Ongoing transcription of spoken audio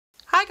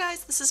Hi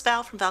guys, this is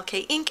Val from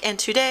valkayink, and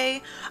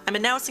today I'm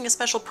announcing a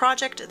special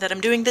project that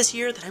I'm doing this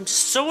year that I'm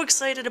so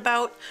excited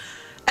about.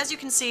 As you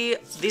can see,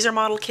 these are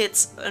model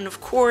kits, and of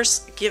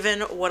course,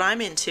 given what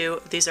I'm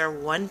into, these are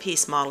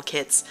one-piece model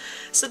kits.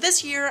 So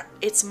this year,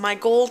 it's my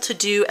goal to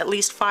do at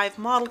least 5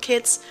 model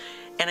kits,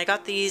 and I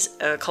got these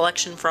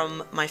collection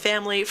from my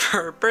family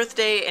for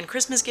birthday and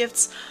Christmas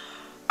gifts.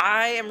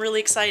 I am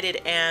really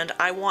excited and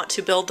I want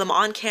to build them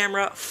on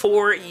camera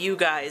for you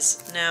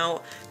guys.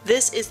 Now,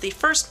 this is the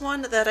first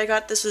one that I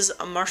got. This is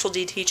a Marshall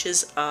D.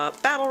 Teach's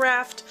battle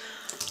raft.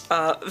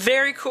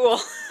 Very cool.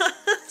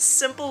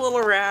 Simple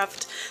little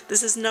raft.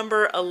 This is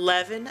number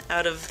 11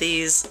 out of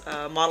these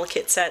model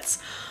kit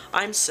sets.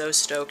 I'm so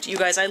stoked. You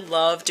guys, I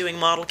love doing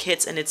model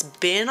kits and it's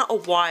been a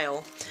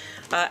while.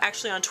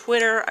 Actually on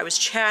Twitter, I was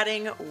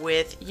chatting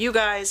with you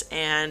guys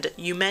and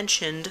you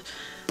mentioned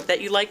that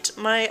you liked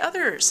my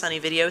other Sunny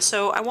video,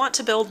 so I want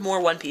to build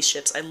more One Piece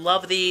ships. I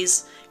love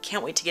these.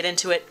 Can't wait to get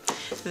into it.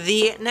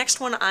 The next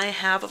one I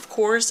have, of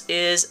course,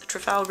 is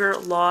Trafalgar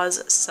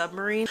Law's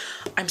Submarine.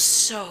 I'm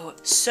so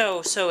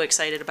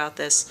excited about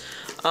this.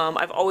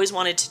 I've always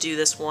wanted to do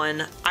this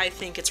one. I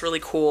think it's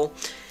really cool.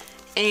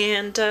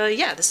 And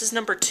yeah, this is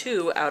number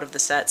 2 out of the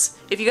sets.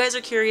 If you guys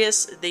are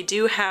curious, they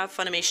do have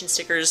Funimation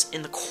stickers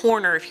in the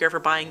corner if you're ever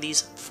buying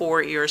these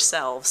for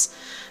yourselves.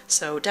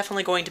 So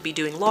definitely going to be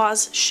doing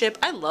Law's ship.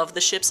 I love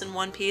the ships in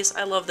One Piece.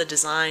 I love the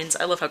designs.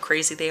 I love how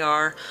crazy they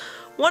are.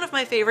 One of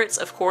my favorites,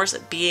 of course,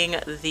 being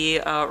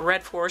the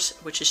Red Force,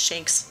 which is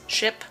Shank's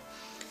ship.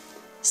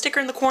 Sticker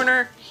in the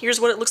corner.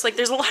 Here's what it looks like.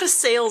 There's a lot of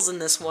sails in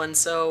this one,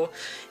 so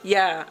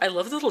yeah, I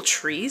love the little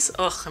trees.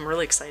 Ugh, I'm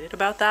really excited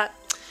about that.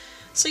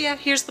 So yeah,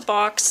 here's the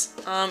box.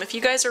 If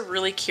you guys are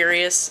really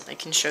curious, I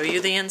can show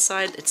you the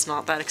inside. It's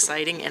not that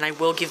exciting, and I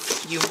will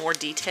give you more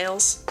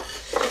details.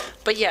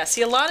 But yeah,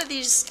 see, a lot of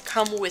these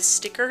come with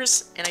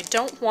stickers, and I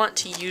don't want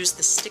to use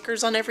the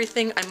stickers on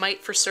everything. I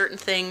might for certain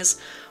things,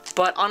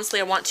 but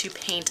honestly I want to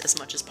paint as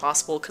much as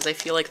possible because I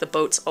feel like the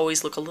boats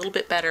always look a little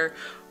bit better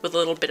with a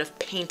little bit of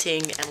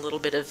painting and a little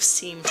bit of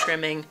seam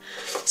trimming.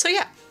 So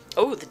yeah.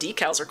 Oh, the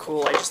decals are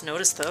cool. I just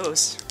noticed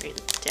those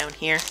right down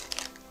here.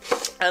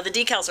 The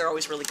decals are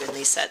always really good in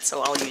these sets,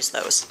 so I'll use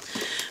those.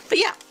 But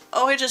yeah,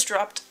 oh, I just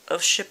dropped a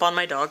ship on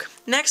my dog.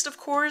 Next, of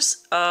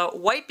course,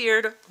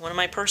 Whitebeard, one of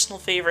my personal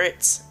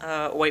favorites,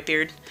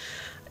 Whitebeard.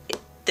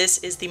 This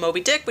is the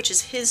Moby Dick, which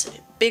is his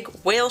big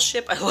whale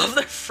ship. I love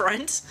the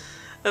front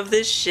of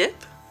this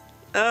ship.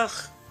 Ugh,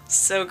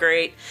 so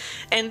great.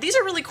 And these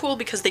are really cool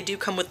because they do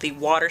come with the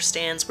water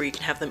stands where you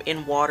can have them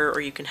in water or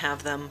you can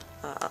have them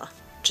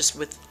just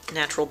with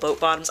natural boat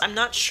bottoms. I'm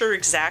not sure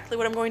exactly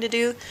what I'm going to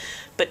do,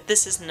 but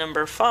this is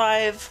number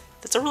 5.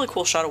 That's a really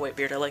cool shot of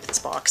Whitebeard. I like this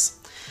box.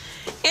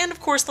 And of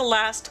course the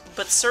last,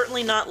 but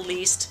certainly not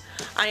least,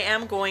 I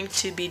am going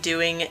to be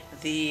doing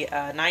the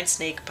Nine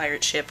Snake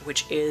pirate ship,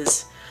 which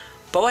is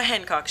Boa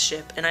Hancock's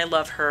ship, and I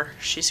love her.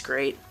 She's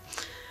great.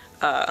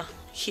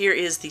 Here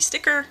is the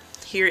sticker.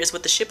 Here is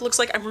what the ship looks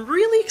like. I'm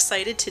really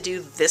excited to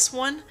do this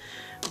one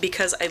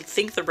because I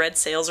think the red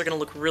sails are going to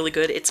look really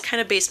good. It's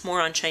kind of based more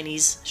on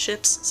Chinese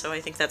ships, so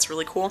I think that's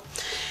really cool.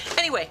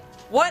 Anyway,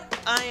 what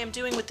I am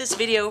doing with this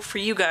video for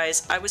you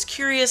guys, I was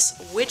curious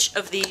which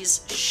of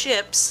these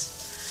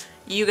ships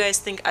you guys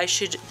think I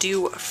should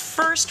do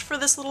first for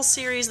this little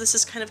series. This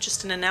is kind of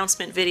just an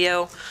announcement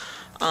video.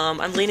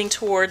 I'm leaning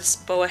towards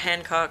Boa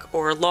Hancock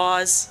or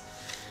Law's,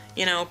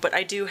 you know, but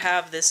I do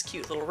have this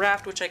cute little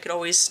raft which I could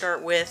always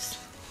start with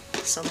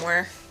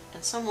somewhere,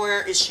 and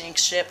somewhere is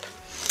Shank's ship.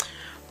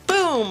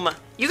 Boom!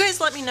 You guys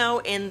let me know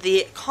in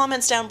the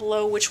comments down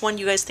below which one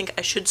you guys think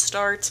I should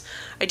start.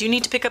 I do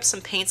need to pick up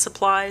some paint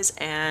supplies,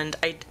 and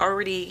I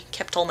already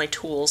kept all my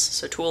tools,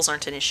 so tools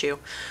aren't an issue.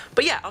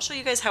 But yeah, I'll show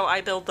you guys how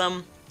I build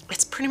them.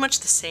 It's pretty much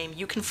the same.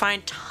 You can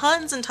find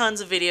tons and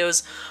tons of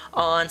videos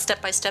on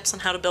step-by-steps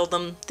on how to build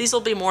them. These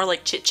will be more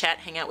like chit-chat,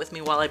 hang out with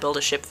me while I build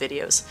a ship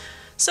videos.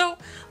 So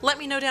let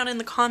me know down in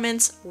the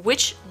comments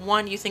which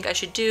one you think I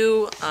should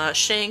do.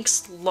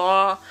 Shanks,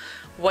 Law,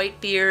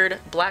 Whitebeard,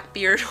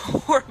 Blackbeard,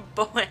 or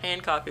Boa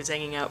Hancock, who's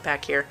hanging out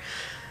back here.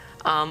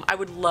 I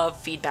would love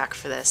feedback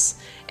for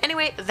this.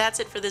 Anyway, that's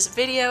it for this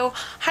video.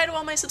 Hi to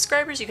all my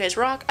subscribers, you guys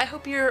rock. I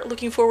hope you're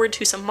looking forward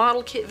to some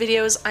model kit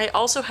videos. I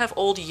also have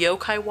old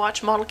Yokai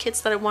Watch model kits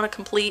that I want to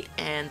complete,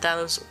 and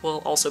those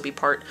will also be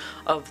part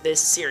of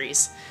this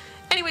series.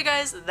 Anyway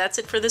guys, that's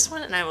it for this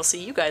one, and I will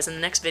see you guys in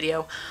the next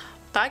video.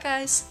 Bye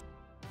guys!